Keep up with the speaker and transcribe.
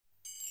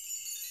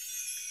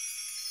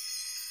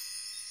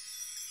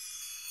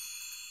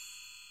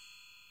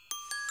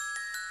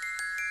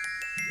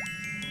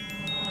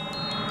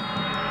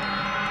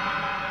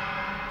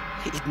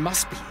It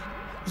must be.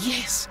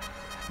 Yes.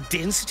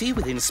 Density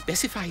within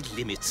specified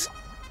limits.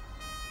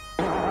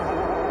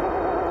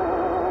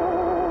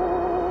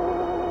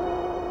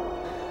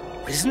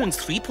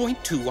 Resonance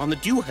 3.2 on the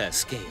Dewhurst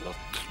scale.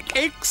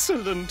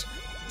 Excellent.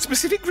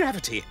 Specific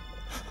gravity.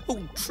 Oh,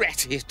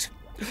 drat it.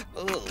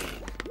 Oh.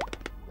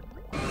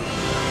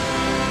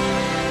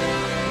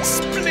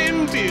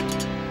 Splendid!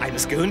 I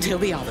must go and tell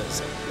the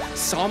others.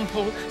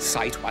 Sample,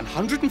 site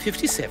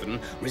 157,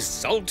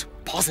 result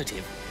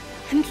positive.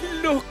 And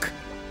look,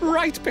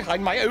 right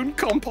behind my own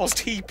compost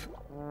heap.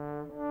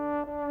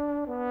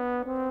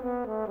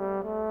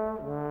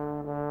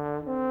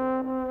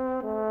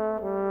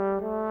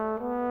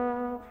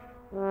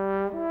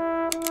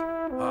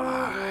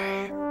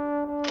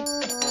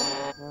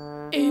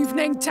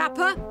 Evening,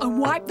 Tapper, and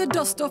wipe the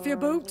dust off your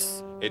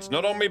boots. It's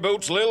not on me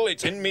boots, Lil,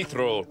 it's in me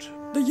throat.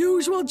 The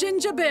usual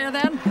ginger beer,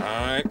 then?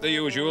 Aye, the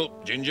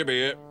usual. Ginger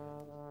beer.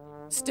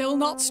 Still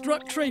not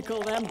struck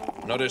treacle, then?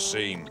 Not a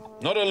seam,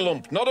 not a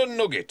lump, not a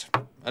nugget.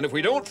 And if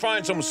we don't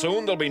find some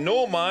soon, there'll be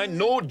no mine,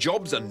 no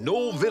jobs and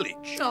no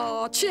village.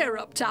 Oh, cheer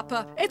up,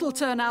 Tapper. It'll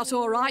turn out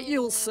all right,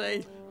 you'll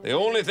see. The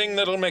only thing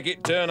that'll make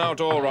it turn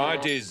out all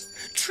right is...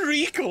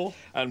 treacle!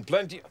 And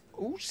plenty...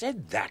 Who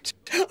said that?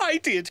 I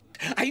did.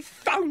 I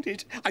found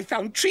it. I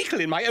found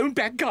treacle in my own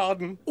back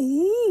garden.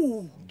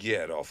 Ooh!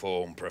 Get off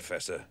home,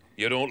 Professor.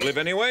 You don't live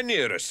anywhere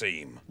near a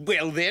seam.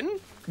 Well then,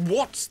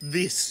 what's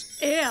this?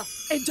 Here,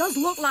 it does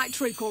look like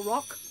treacle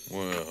rock.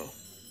 Well,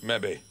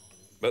 maybe.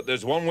 But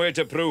there's one way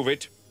to prove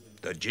it.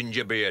 The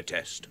ginger beer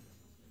test.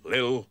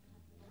 Lil,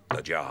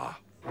 the jar.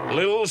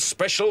 Lil's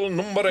special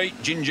number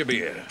 8 ginger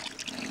beer.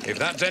 If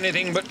that's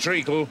anything but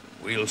treacle,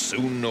 we'll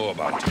soon know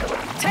about it.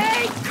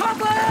 Take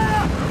cover!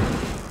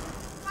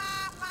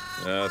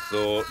 I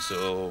thought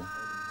so.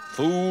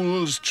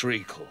 Fool's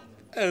treacle.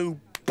 Oh,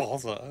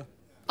 bother.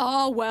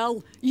 Oh,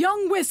 well,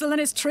 young Wizzle and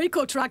his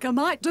treacle tracker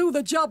might do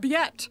the job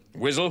yet.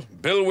 Wizzle,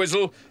 Bill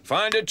Wizzle,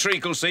 find a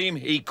treacle seam.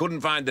 He couldn't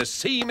find the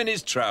seam in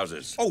his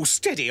trousers. Oh,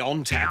 steady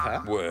on,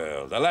 Tapper.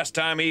 Well, the last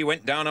time he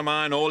went down a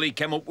mine, all he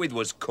came up with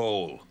was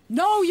coal.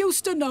 No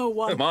use to no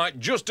one. Might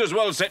just as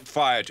well set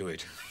fire to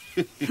it.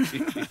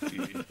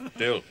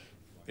 Still,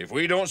 if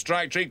we don't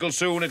strike treacle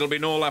soon, it'll be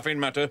no laughing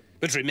matter.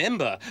 But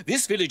remember,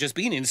 this village has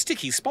been in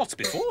sticky spots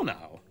before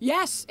now.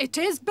 Yes, it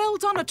is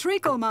built on a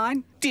treacle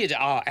mine. Did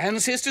our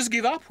ancestors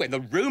give up when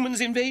the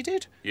Romans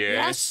invaded?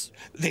 Yes.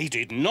 They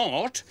did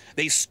not.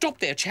 They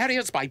stopped their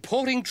chariots by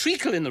pouring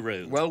treacle in the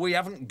road. Well, we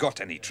haven't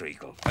got any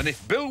treacle. And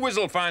if Bill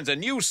Wizzle finds a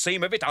new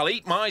seam of it, I'll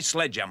eat my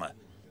sledgehammer.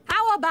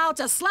 How about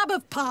a slab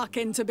of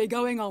parking to be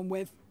going on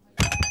with?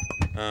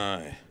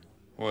 Aye.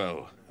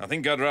 Well, I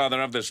think I'd rather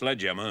have the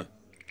sledgehammer.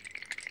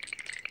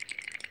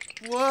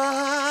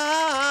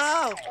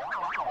 Whoa!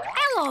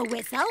 Hello,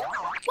 Wizzle.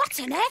 What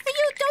on earth are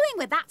you doing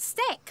with that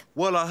stick?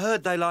 Well, I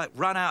heard they,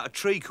 run out of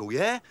treacle,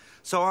 yeah?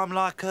 So I'm,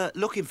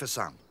 looking for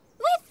some.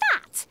 With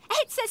that?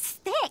 It's a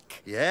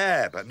stick.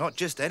 Yeah, but not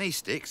just any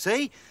stick,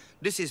 see?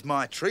 This is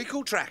my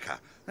treacle tracker.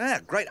 Yeah,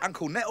 great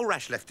Uncle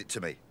Nettlerash left it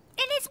to me.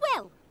 In his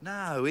will?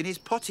 No, in his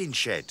potting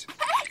shed.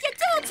 You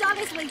don't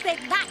honestly think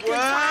that could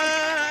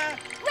find...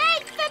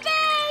 Wait for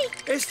me!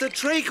 It's the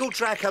treacle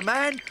tracker,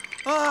 man.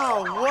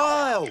 Oh,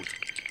 wild.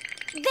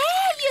 There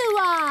you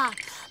are.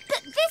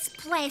 But this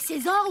place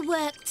is all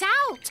worked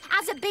out.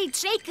 Hasn't been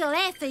treacle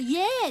here for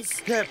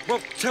years. Yeah, well,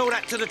 tell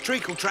that to the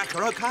treacle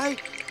tracker, OK?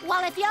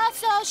 Well, if you're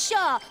so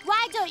sure,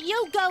 why don't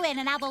you go in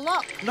and have a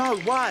look? No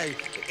way.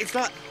 It's,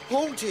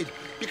 haunted.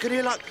 You can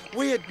hear,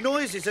 weird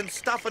noises and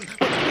stuff and...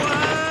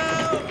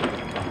 Whoa!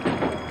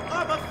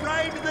 I'm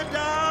afraid of the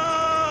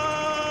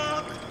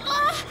dark!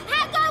 Oh,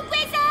 hang on,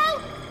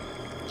 Wizzle!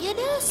 You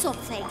know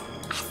something?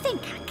 I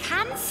think I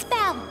can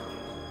spell.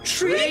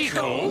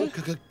 Treacle?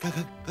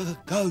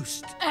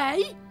 Ghost.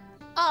 Eh?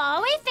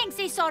 Oh, he thinks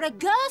he saw a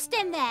ghost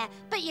in there,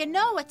 but you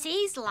know what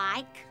he's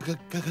like.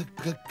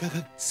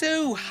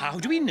 So how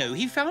do we know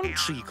he found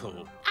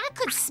treacle? I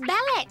could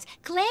smell it,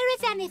 clear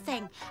as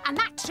anything. And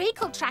that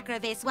treacle tracker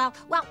of his, well,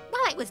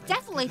 it was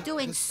definitely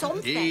doing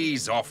something.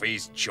 He's off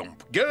his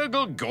chump.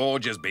 Gurgle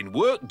Gorge has been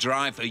worked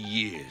dry for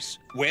years.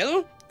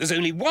 Well, there's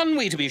only one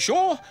way to be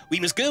sure. We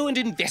must go and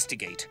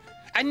investigate.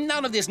 And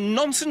none of this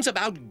nonsense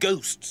about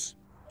ghosts.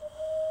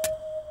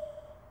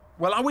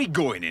 Well, are we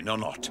going in or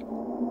not?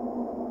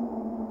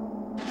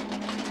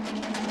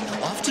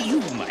 After you,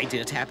 my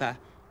dear Tapper.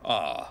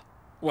 Ah.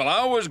 Well,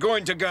 I was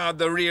going to guard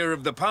the rear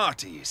of the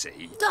party, you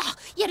see. Oh,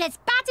 you're as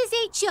bad as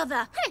each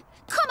other.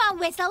 Come on,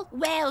 Wizzle,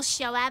 we'll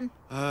show 'em.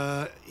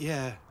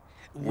 Yeah.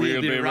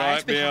 We'll be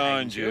right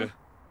behind you.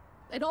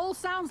 It all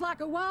sounds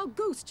like a wild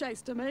goose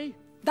chase to me.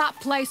 That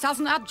place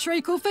hasn't had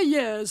treacle for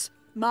years.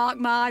 Mark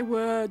my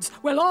words,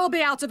 we'll all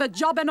be out of a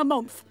job in a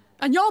month.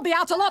 And you'll be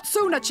out a lot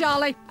sooner,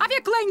 Charlie. Have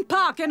you cleaned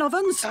parking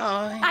ovens?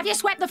 Aye. Have you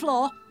swept the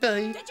floor?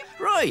 Aye.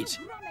 Right.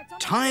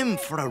 Time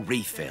for a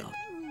refill.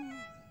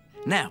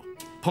 Now,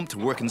 pump to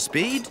working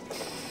speed,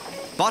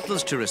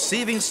 bottles to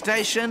receiving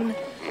station,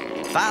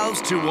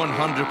 valves to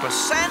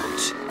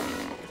 100%.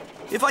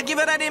 If I give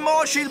it any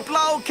more, she'll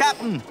blow,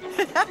 Captain.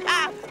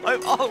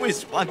 I've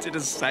always wanted to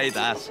say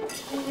that.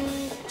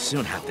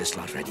 Soon have this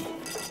lot ready.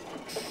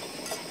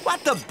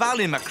 What the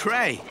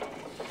ballymacrae?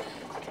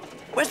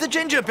 Where's the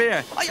ginger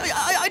beer?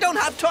 I don't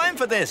have time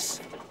for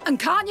this. And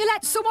can't you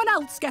let someone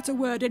else get a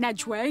word in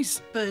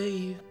edgeways?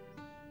 B.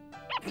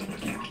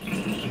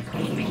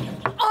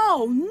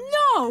 Oh,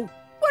 no!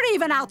 We're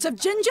even out of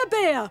ginger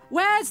beer.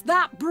 Where's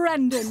that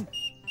Brendan?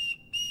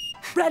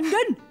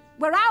 Brendan,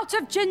 we're out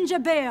of ginger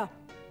beer.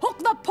 Hook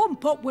the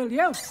pump up, will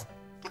you?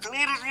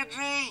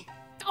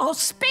 Oh,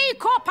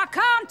 speak up, I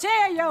can't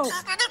hear you.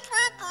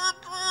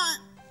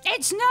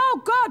 It's no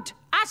good.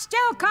 I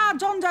still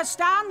can't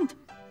understand.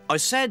 I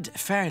said,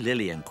 Fair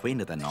Lillian,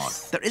 Queen of the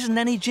North, there isn't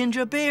any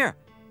ginger beer.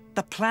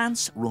 The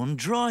plants run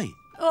dry.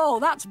 Oh,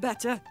 that's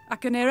better. I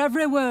can hear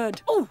every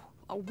word. Oh,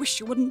 I wish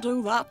you wouldn't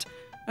do that.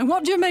 And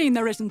what do you mean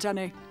there isn't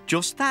any?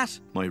 Just that,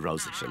 my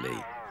Rosie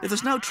Shalee. If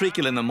there's no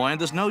treacle in the mine,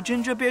 there's no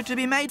ginger beer to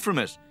be made from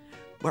it.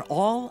 We're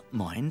all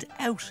mined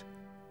out.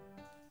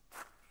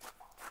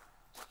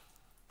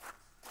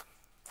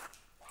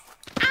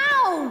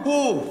 Ow!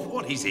 Oh,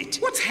 What is it?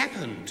 What's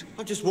happened?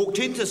 I just walked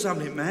into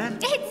something, man.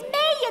 It's me,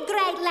 you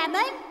great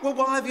lemon. Well,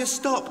 why have you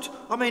stopped?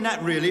 I mean,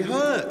 that really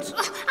hurt.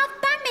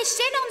 I've banged my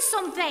shin on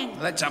something.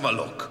 Let's have a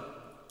look.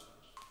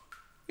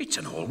 It's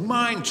an old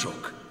mine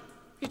truck.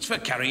 It's for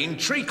carrying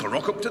treacle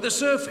rock up to the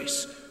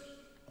surface.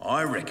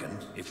 I reckon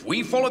if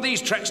we follow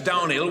these tracks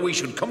downhill, we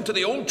should come to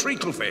the old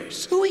treacle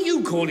face. Who are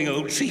you calling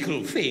old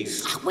Treacle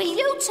Face? Will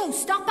you two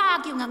stop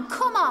arguing and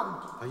come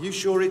on? Are you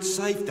sure it's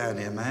safe down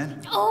here,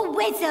 man? Oh,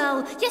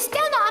 Wizzle, you're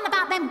still not on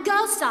about them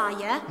ghosts, are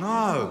you?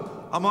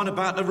 No, I'm on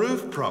about the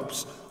roof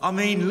props. I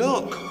mean,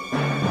 look.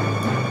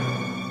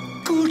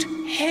 Good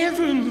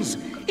heavens!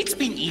 It's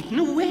been eaten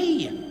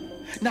away.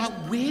 Now,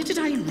 where did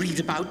I read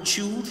about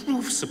chewed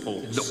roof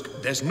supports?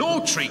 Look, there's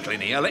no treacle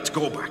in here. Let's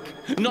go back.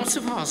 Not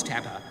so fast,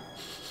 Tapper.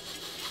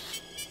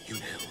 You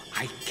know,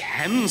 I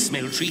can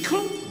smell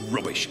treacle.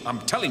 Rubbish. I'm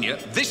telling you,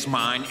 this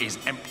mine is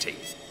empty.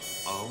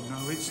 Oh,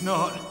 no, it's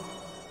not.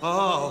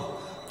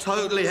 Oh,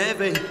 totally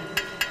heavy.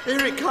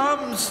 Here it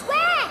comes.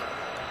 Where?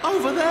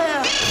 Over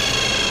there.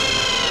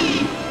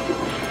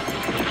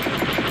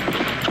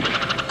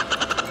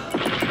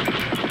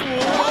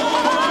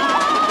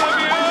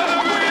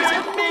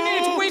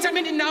 Wait a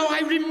minute, now I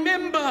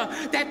remember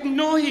that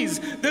noise,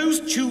 those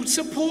chewed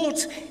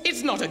supports.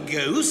 It's not a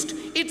ghost,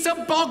 it's a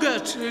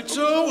boggart. It's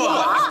a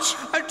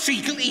what? A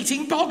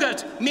treacle-eating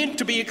boggart, meant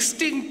to be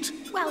extinct.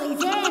 Well,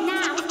 he's here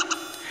now.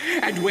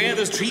 And where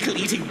there's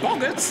treacle-eating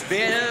boggarts,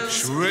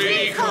 there's...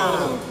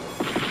 Treacle!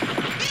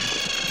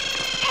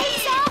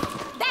 He's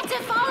off.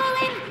 Better follow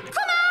him.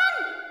 Come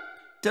on.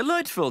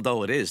 Delightful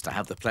though it is to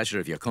have the pleasure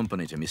of your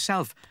company to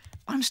myself,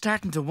 I'm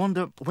starting to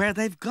wonder where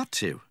they've got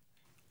to.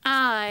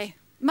 Aye.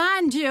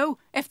 Mind you,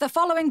 if they're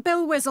following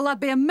Bill Wizzle,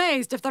 I'd be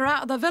amazed if they're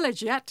out of the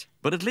village yet.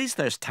 But at least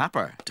there's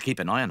Tapper to keep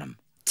an eye on him.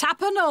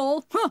 Tapper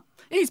Knoll? Huh.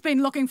 He's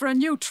been looking for a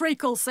new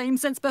treacle seam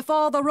since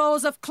before the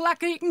Rose of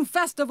Clack-Eaton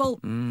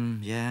Festival.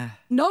 Yeah.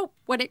 No,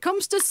 when it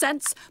comes to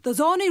sense, there's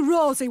only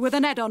Rosie with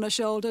an head on her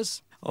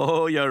shoulders.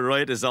 Oh, you're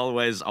right as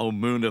always, oh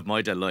moon of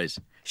my delight.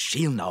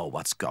 She'll know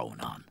what's going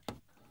on.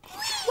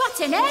 What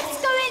on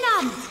earth's going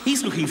on?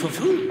 He's looking for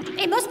food.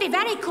 He must be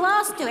very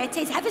close to it.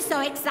 He's ever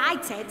so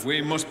excited.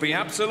 We must be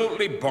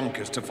absolutely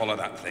bonkers to follow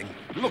that thing.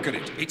 Look at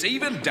it. It's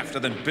even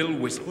dafter than Bill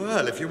Wizzle.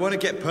 Well, if you want to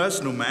get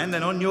personal, man,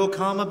 then on your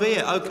karma be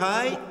it,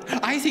 OK?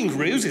 I think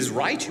Rose is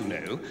right, you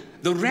know.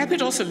 The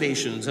rapid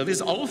oscillations of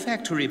his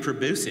olfactory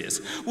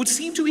proboscis would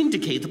seem to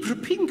indicate the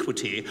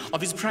propinquity of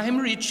his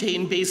primary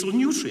chain basal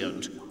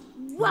nutrient.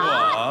 What?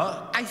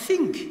 I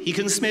think he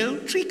can smell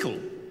treacle.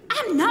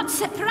 I'm not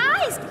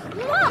surprised.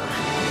 Look.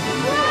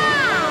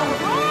 Wow.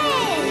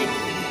 Hey.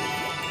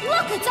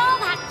 Look at all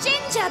that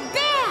ginger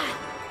beer.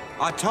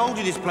 I told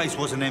you this place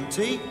wasn't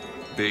empty.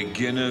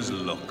 Beginner's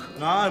luck.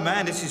 No,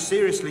 man, this is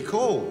seriously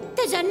cool.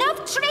 There's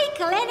enough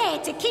treacle in here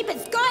to keep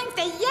us going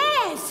for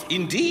years.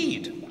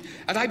 Indeed.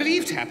 And I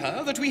believe,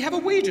 Tapper, that we have a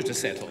wager to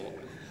settle.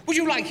 Would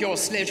you like your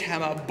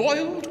sledgehammer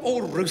boiled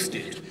or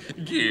roasted?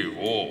 Give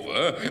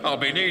over. I'll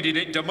be needing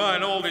it to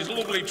mine all this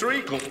lovely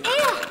treacle.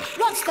 Ew,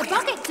 what's the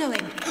bucket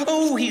doing?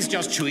 Oh, he's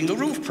just chewing the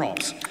roof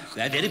props.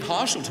 They're very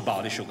partial to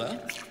barley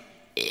sugar.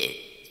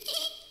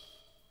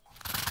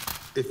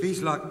 If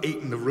he's like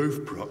eating the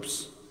roof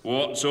props.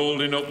 What's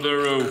holding up the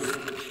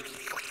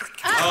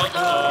roof?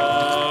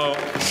 Uh-oh!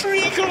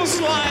 Treacle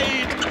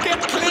slide! Get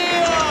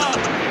clear!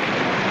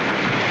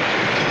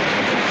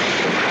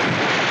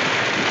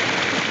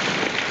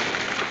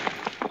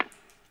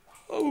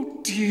 Oh,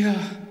 dear.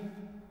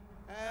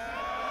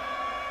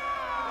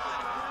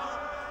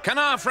 Can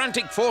our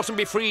frantic foursome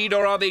be freed,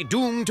 or are they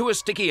doomed to a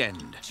sticky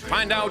end?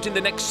 Find out in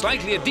the next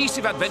slightly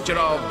adhesive adventure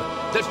of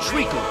the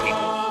Treacle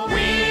People.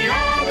 We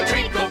are the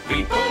Treacle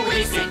People,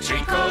 we sing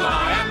treacle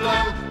high and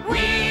low.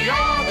 We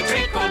are the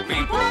Treacle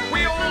People,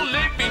 We all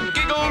live in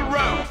Giggle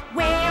Row.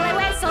 Where a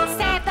whistle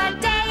save the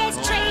day is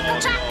treacle,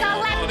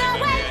 trackle, and the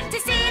way to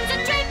scenes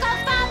of treacle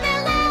far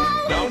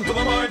below. Down to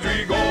the mine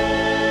we go.